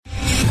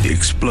The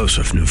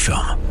explosive new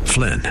film,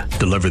 Flynn,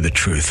 deliver the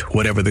truth,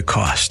 whatever the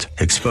cost,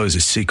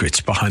 exposes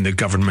secrets behind the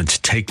government's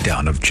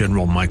takedown of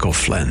General Michael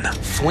Flynn.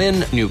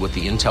 Flynn knew what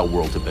the intel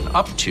world had been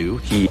up to.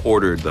 He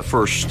ordered the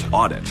first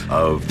audit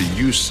of the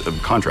use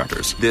of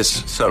contractors.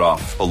 This set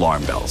off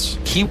alarm bells.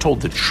 He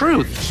told the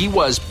truth. He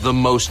was the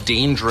most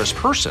dangerous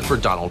person for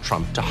Donald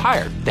Trump to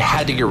hire. They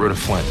had to get rid of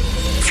Flynn.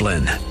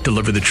 Flynn,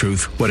 deliver the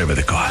truth, whatever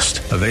the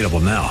cost. Available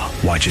now.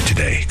 Watch it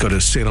today. Go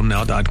to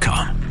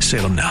salemnow.com.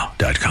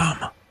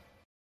 salemnow.com.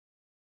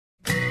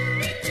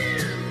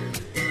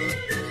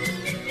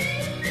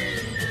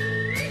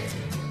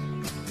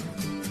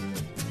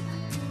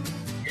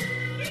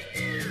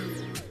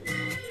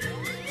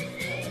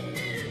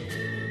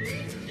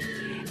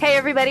 Hey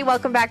everybody,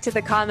 welcome back to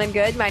The Common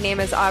Good. My name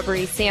is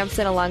Aubrey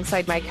Sampson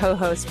alongside my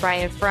co-host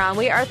Brian Fromm.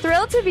 We are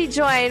thrilled to be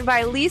joined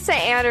by Lisa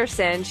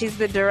Anderson. She's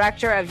the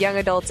director of young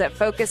adults at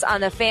Focus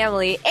on the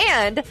Family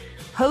and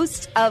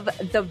host of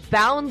The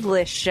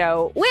Boundless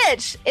Show,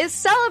 which is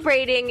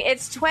celebrating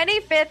its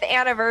 25th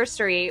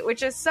anniversary,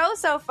 which is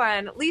so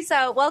fun.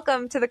 Lisa,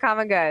 welcome to The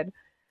Common Good.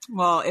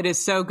 Well, it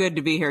is so good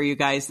to be here, you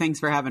guys. Thanks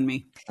for having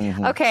me.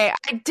 Mm-hmm. Okay,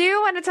 I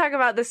do want to talk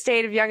about the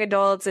state of young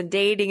adults and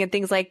dating and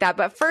things like that.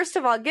 But first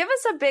of all, give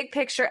us a big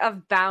picture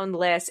of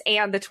Boundless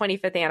and the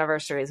 25th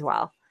anniversary as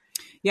well.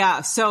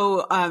 Yeah.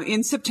 So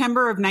in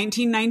September of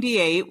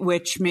 1998,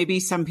 which maybe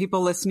some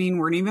people listening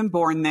weren't even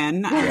born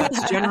then,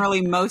 that's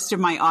generally most of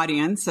my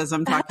audience as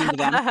I'm talking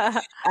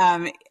to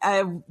them,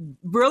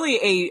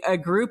 really a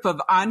group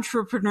of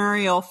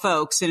entrepreneurial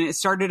folks, and it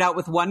started out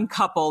with one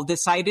couple,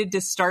 decided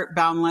to start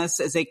Boundless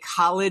as a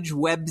college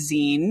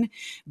webzine,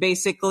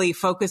 basically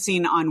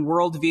focusing on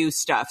worldview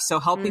stuff.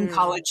 So helping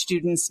college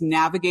students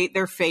navigate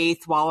their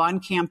faith while on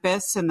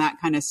campus and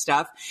that kind of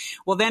stuff.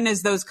 Well, then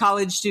as those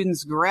college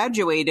students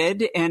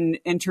graduated and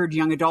entered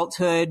young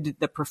adulthood,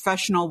 the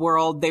professional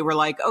world, they were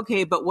like,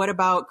 okay, but what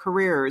about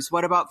careers?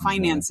 What about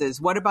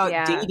finances? What about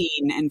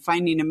dating and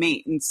finding a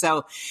mate? And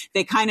so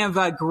they kind of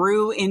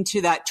grew into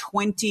that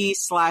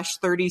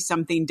 20/30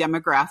 something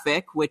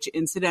demographic, which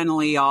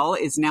incidentally, y'all,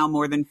 is now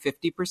more than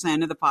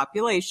 50% of the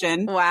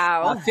population.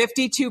 Wow.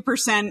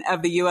 52%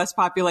 of the U.S.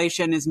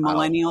 population is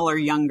millennial or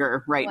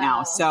younger right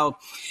now. So,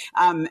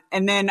 and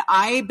then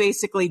I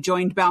basically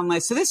joined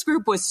Boundless. So this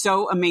group was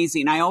so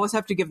amazing. I always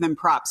have to give them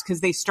props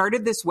because they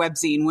started this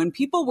webzine when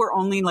people were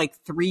only like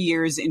 3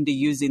 years into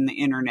using the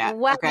internet.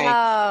 Wow. Okay.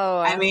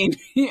 I mean,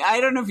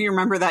 I don't know if you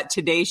remember that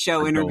Today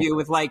Show interview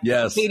with like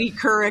Katie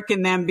Couric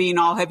and them being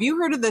all, have you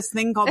heard of this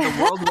thing called the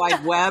World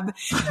Wide Web?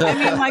 I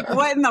mean, like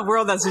what in the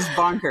world? That's just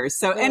bonkers.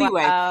 So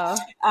anyway,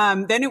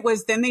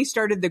 then they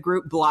started the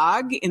group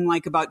blog in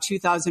like about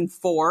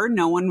 2004.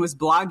 No one was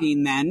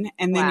blogging then.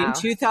 And then in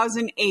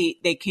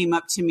 2008, they came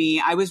up to me.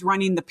 I was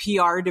running the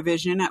PR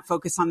division at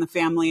Focus on the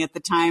Family at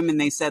the time.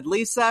 And they said,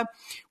 Lisa,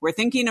 we're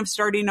thinking of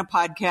starting a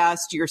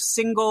podcast. You're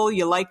single.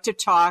 You like to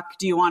talk.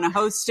 Do you want to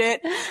host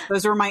it?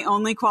 Those were my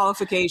only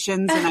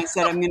qualifications. And I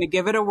said, I'm going to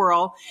give it a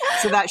whirl.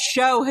 So that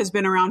show has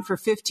been around for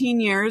 15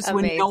 years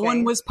when no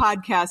one was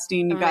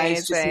podcasting, you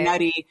guys, just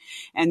nutty.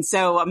 And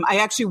so I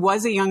actually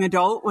was a young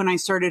adult when I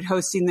started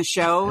hosting the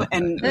show.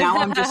 And now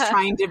I'm just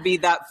trying to be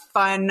that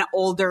fun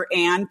older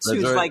aunt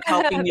who's like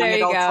helping young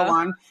adults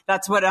along.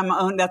 That's what I'm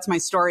on. That's my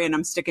story. And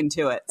I'm sticking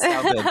to it. So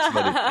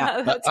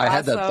That's I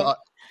had that thought.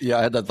 Yeah,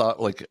 I had that thought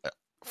like,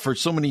 for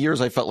so many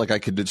years, I felt like I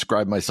could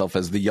describe myself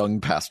as the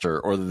young pastor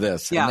or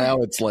this. And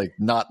now it's like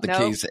not the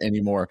case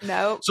anymore.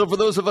 So for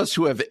those of us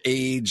who have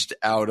aged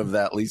out of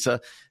that, Lisa,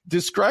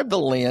 describe the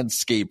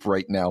landscape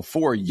right now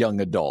for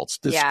young adults.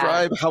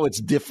 Describe how it's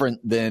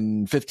different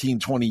than 15,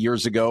 20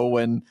 years ago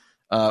when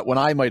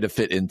I might have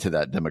fit into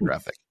that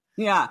demographic.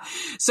 Yeah.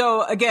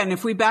 So again,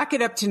 if we back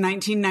it up to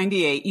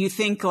 1998, you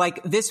think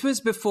like this was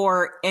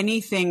before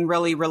anything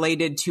really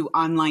related to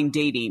online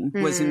dating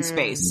was in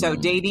space. So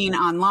dating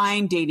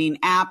online, dating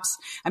apps.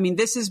 I mean,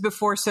 this is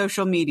before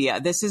social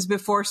media. This is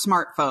before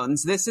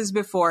smartphones. This is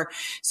before.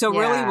 So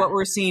really what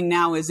we're seeing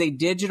now is a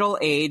digital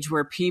age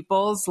where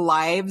people's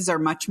lives are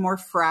much more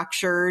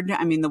fractured.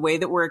 I mean, the way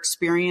that we're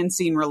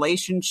experiencing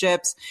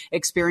relationships,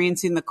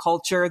 experiencing the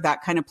culture,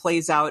 that kind of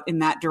plays out in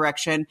that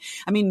direction.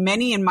 I mean,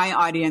 many in my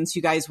audience,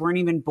 you guys weren't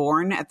even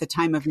born at the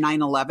time of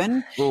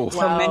 9/11.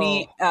 So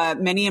many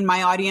in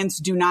my audience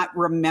do not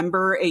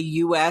remember a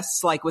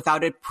U.S. like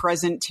without a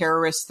present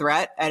terrorist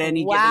threat at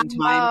any given time.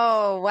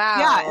 Oh, wow.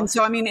 Yeah. And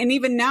so, I mean, and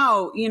even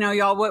now, you know,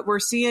 y'all, what we're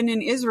seeing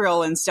in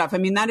Israel and stuff, I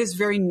mean, that is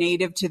very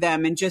native to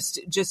them. And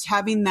just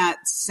having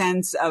that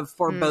sense of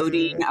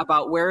foreboding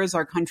about where is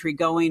our country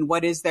going?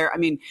 What is there? I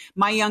mean,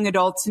 my young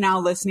adults now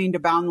listening to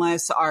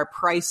Boundless are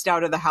priced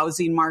out of the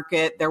housing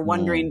market. They're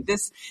wondering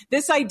this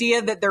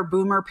idea that their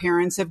boomer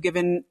parents have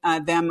given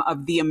telling them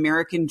of the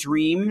American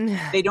dream,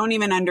 they don't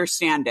even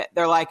understand it.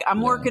 They're like,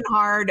 I'm working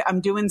hard.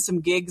 I'm doing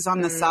some gigs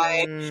on the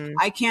side.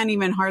 I can't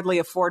even hardly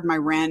afford my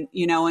rent,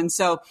 and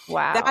so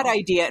that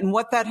idea and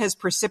what that has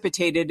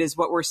precipitated is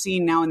what we're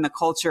seeing now in the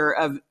culture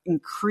of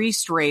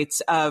increased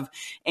rates of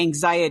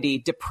anxiety,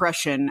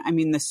 depression. I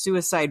mean, the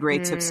suicide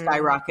rates have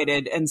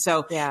skyrocketed. And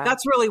so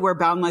that's really where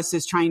Boundless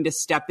is trying to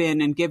step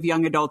in and give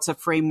young adults a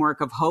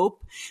framework of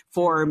hope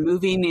for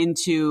moving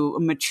into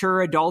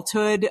mature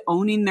adulthood,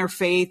 owning their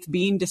faith,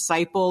 being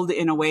discipled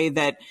in a way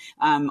that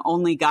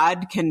only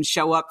God can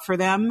show up for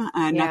them.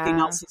 Nothing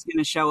else is going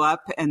to show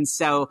up. And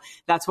so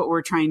that's what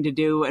we're trying to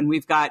do. And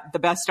we've got the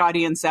best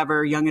audience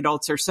ever. Young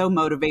adults are so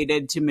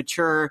motivated to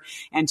mature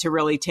and to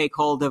really take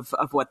hold of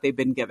what they've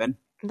been given.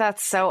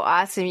 That's so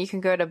awesome. You can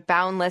go to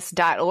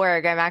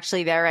boundless.org. I'm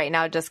actually there right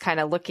now just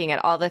kind of looking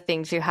at all the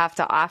things you have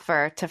to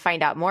offer to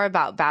find out more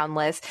about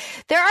Boundless.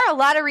 There are a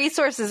lot of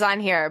resources on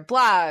here.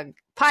 Blog,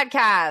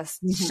 podcast,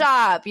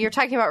 shop. You're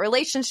talking about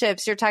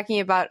relationships. You're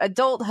talking about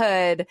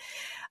adulthood.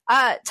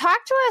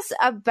 Talk to us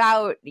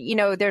about,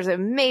 there's a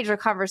major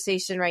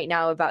conversation right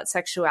now about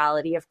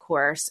sexuality, of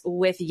course,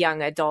 with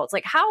young adults.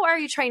 Like, how are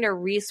you trying to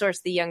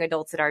resource the young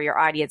adults that are your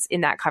audience in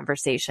that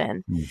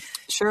conversation?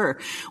 Sure.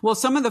 Well,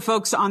 some of the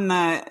folks on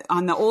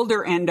the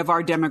older end of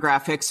our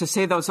demographic, so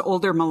say those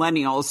older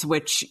millennials,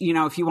 which,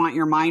 if you want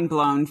your mind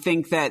blown,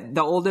 think that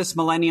the oldest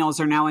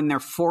millennials are now in their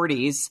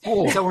 40s.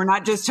 Oh. So we're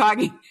not just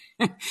talking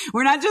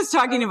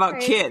about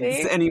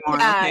kids anymore.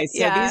 Okay.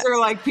 So these are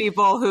like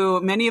people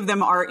who many of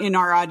them are in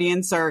our audience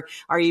are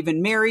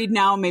even married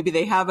now. Maybe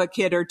they have a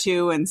kid or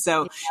two. And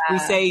so we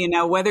say,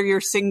 whether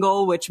you're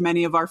single, which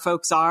many of our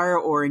folks are,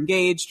 or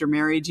engaged or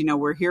married,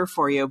 we're here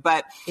for you.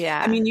 But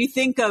I mean, you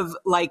think of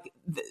like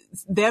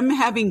them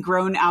having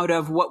grown out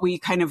of what we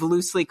kind of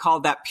loosely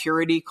call that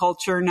purity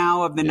culture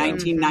now of the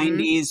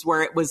 1990s,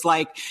 where it was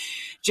like,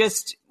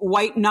 just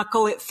white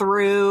knuckle it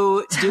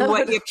through, do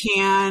what you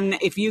can.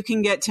 If you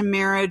can get to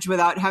marriage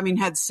without having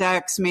had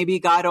sex, maybe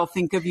God will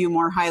think of you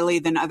more highly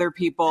than other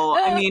people.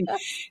 I mean,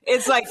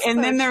 it's like,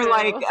 and then they're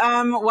like,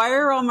 why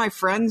are all my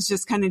friends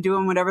just kind of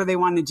doing whatever they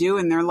want to do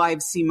and their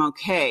lives seem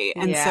okay?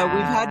 And so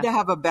we've had to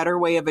have a better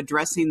way of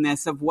addressing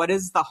this of what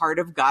does the heart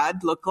of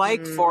God look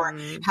like for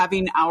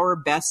having our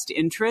best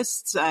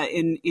interests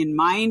in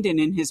mind and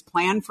in his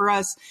plan for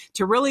us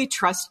to really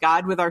trust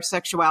God with our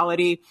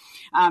sexuality.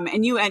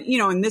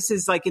 And this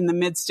is like in the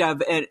midst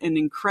of an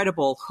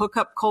incredible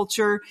hookup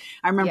culture.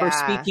 I remember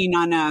speaking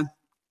on a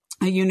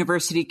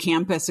university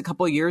campus a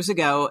couple of years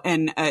ago,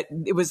 and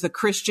it was the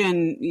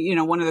Christian,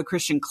 one of the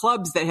Christian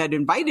clubs that had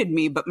invited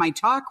me, but my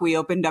talk, we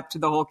opened up to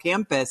the whole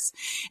campus.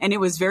 And it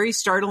was very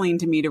startling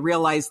to me to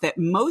realize that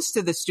most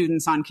of the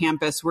students on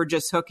campus were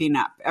just hooking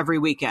up every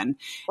weekend.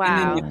 Wow.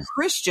 And then the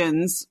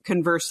Christians,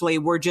 conversely,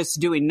 were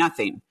just doing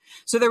nothing.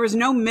 So there was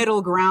no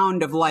middle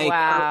ground of like,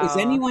 is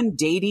anyone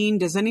dating?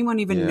 Does anyone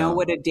even know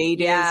what a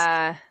date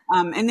is?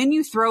 And then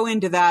you throw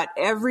into that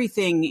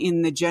everything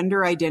in the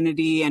gender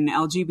identity and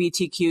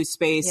LGBTQ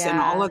space and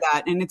all of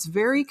that. And it's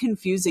very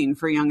confusing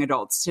for young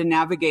adults to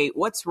navigate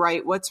what's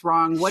right, what's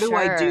wrong, what do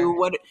I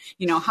do?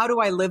 How do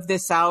I live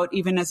this out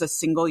even as a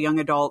single young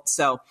adult?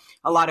 So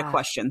a lot of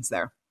questions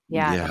there.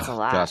 Yeah, that's a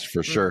lot. Gosh,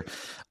 for sure.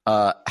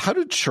 How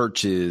do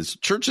churches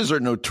are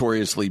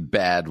notoriously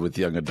bad with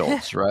young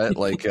adults, right?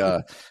 Like,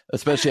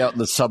 especially out in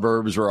the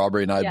suburbs where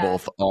Aubrey and I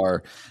both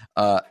are.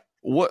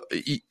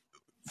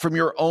 From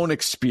your own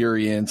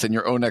experience and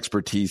your own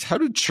expertise, how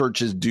do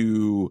churches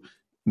do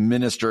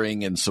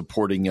ministering and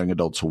supporting young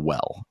adults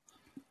well?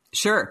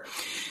 Sure.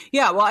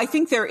 Yeah. Well, I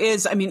think there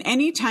is,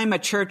 anytime a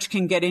church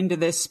can get into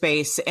this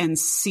space and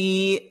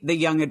see the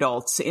young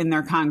adults in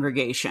their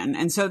congregation.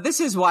 And so this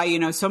is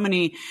why, so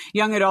many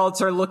young adults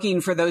are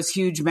looking for those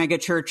huge mega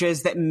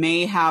churches that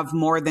may have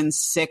more than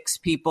 6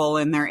 people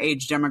in their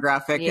age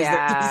demographic because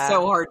they're just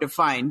so hard to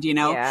find,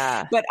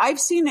 But I've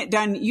seen it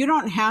done. You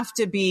don't have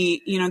to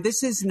be,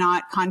 this is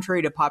not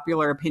contrary to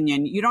popular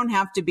opinion. You don't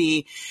have to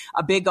be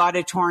a big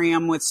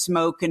auditorium with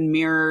smoke and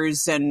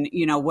mirrors and,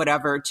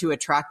 whatever to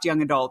attract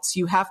young adults.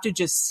 You have to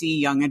just see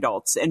young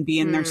adults and be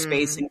in their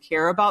space and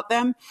care about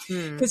them.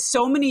 Because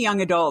so many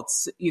young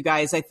adults, you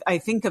guys, I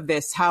think of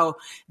this, how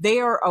they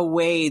are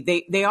away.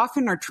 They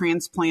often are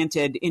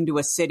transplanted into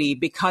a city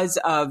because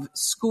of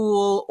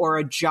school or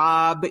a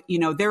job.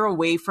 They're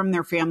away from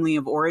their family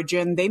of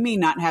origin. They may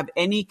not have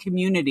any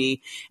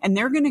community and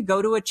they're going to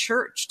go to a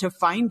church to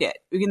find it.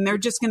 And they're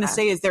just going to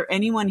say, is there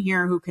anyone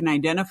here who can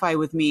identify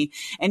with me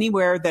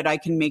anywhere that I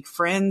can make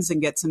friends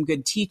and get some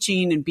good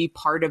teaching and be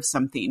part of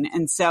something?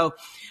 And so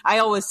I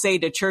always say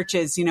to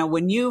churches,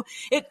 when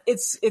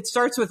it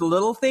starts with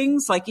little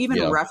things, like even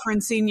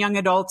referencing young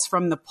adults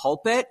from the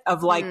pulpit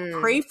of like,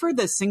 pray for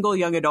the single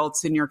young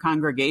adults in your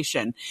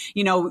congregation,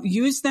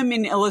 use them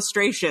in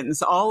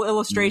illustrations. All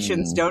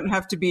illustrations don't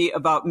have to be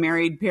about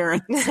married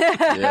parents.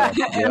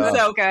 And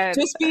so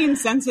just being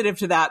sensitive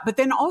to that, but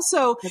then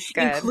also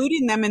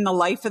including them in the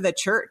life of the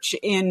church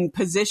in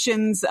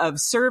positions of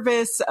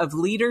service, of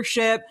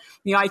leadership.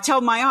 I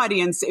tell my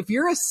audience, if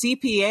you're a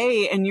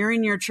CPA and you're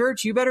in your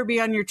church, you better be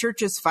on on your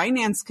church's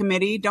finance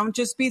committee. Don't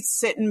just be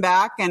sitting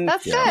back and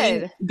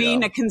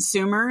being a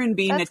consumer and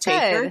being a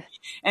taker. Good.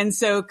 And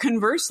so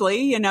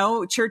conversely,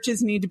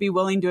 churches need to be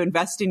willing to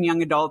invest in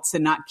young adults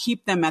and not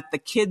keep them at the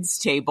kids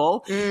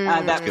table,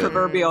 that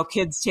proverbial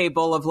kids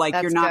table of like,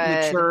 you're not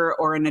mature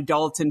or an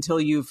adult until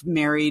you've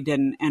married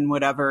and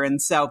whatever. And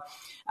so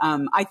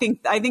I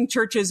think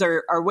churches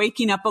are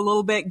waking up a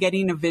little bit,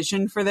 getting a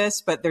vision for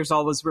this, but there's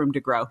always room to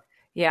grow.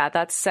 Yeah,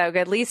 that's so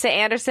good. Lisa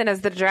Anderson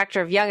is the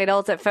director of Young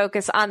Adults at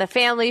Focus on the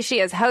Family. She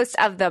is host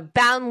of the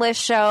Boundless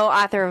Show,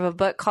 author of a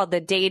book called The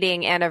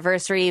Dating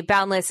Anniversary.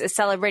 Boundless is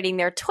celebrating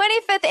their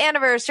 25th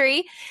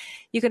anniversary.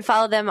 You can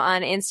follow them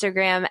on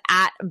Instagram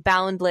at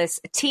Boundless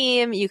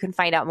Team. You can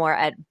find out more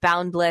at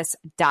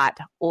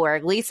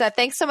boundless.org. Lisa,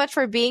 thanks so much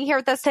for being here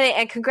with us today,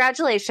 and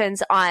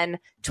congratulations on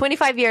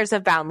 25 years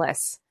of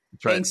Boundless.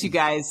 Right. Thanks, you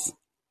guys.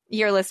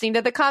 You're listening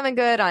to The Common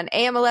Good on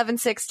AM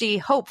 1160.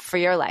 Hope for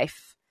your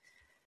life.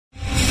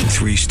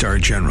 3-star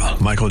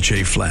General Michael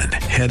J. Flynn,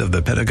 head of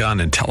the Pentagon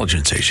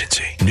Intelligence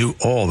Agency, knew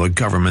all the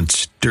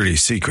government's dirty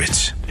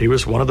secrets. He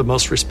was one of the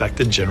most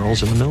respected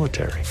generals in the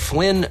military.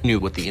 Flynn knew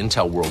what the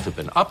intel world had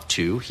been up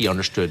to. He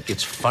understood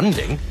its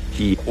funding.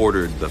 He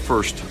ordered the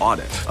first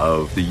audit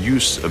of the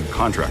use of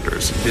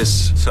contractors.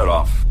 This set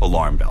off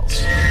alarm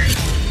bells.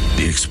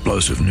 The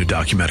explosive new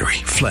documentary,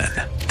 Flynn,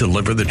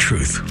 Deliver the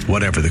Truth,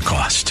 Whatever the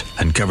Cost,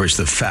 uncovers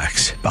the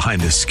facts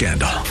behind this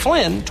scandal.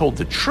 Flynn told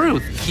the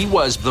truth. He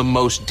was the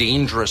most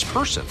dangerous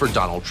person for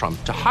Donald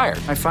Trump to hire.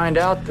 I find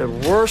out the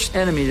worst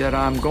enemy that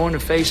I'm going to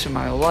face in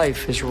my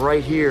life is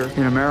right here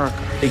in America.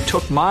 They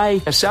took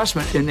my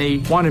assessment and they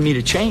wanted me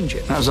to change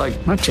it. And I was like,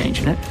 I'm not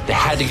changing it. They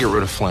had to get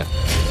rid of Flynn.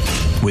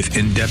 With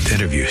in-depth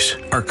interviews,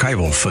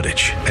 archival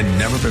footage, and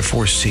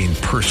never-before-seen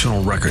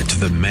personal records of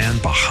the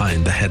man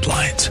behind the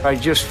headlines. I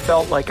just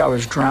felt like I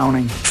was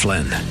drowning.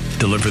 Flynn,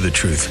 Deliver the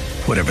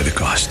Truth, Whatever the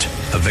Cost.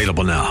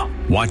 Available now.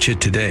 Watch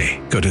it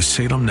today. Go to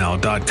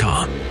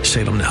salemnow.com.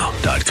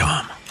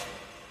 salemnow.com.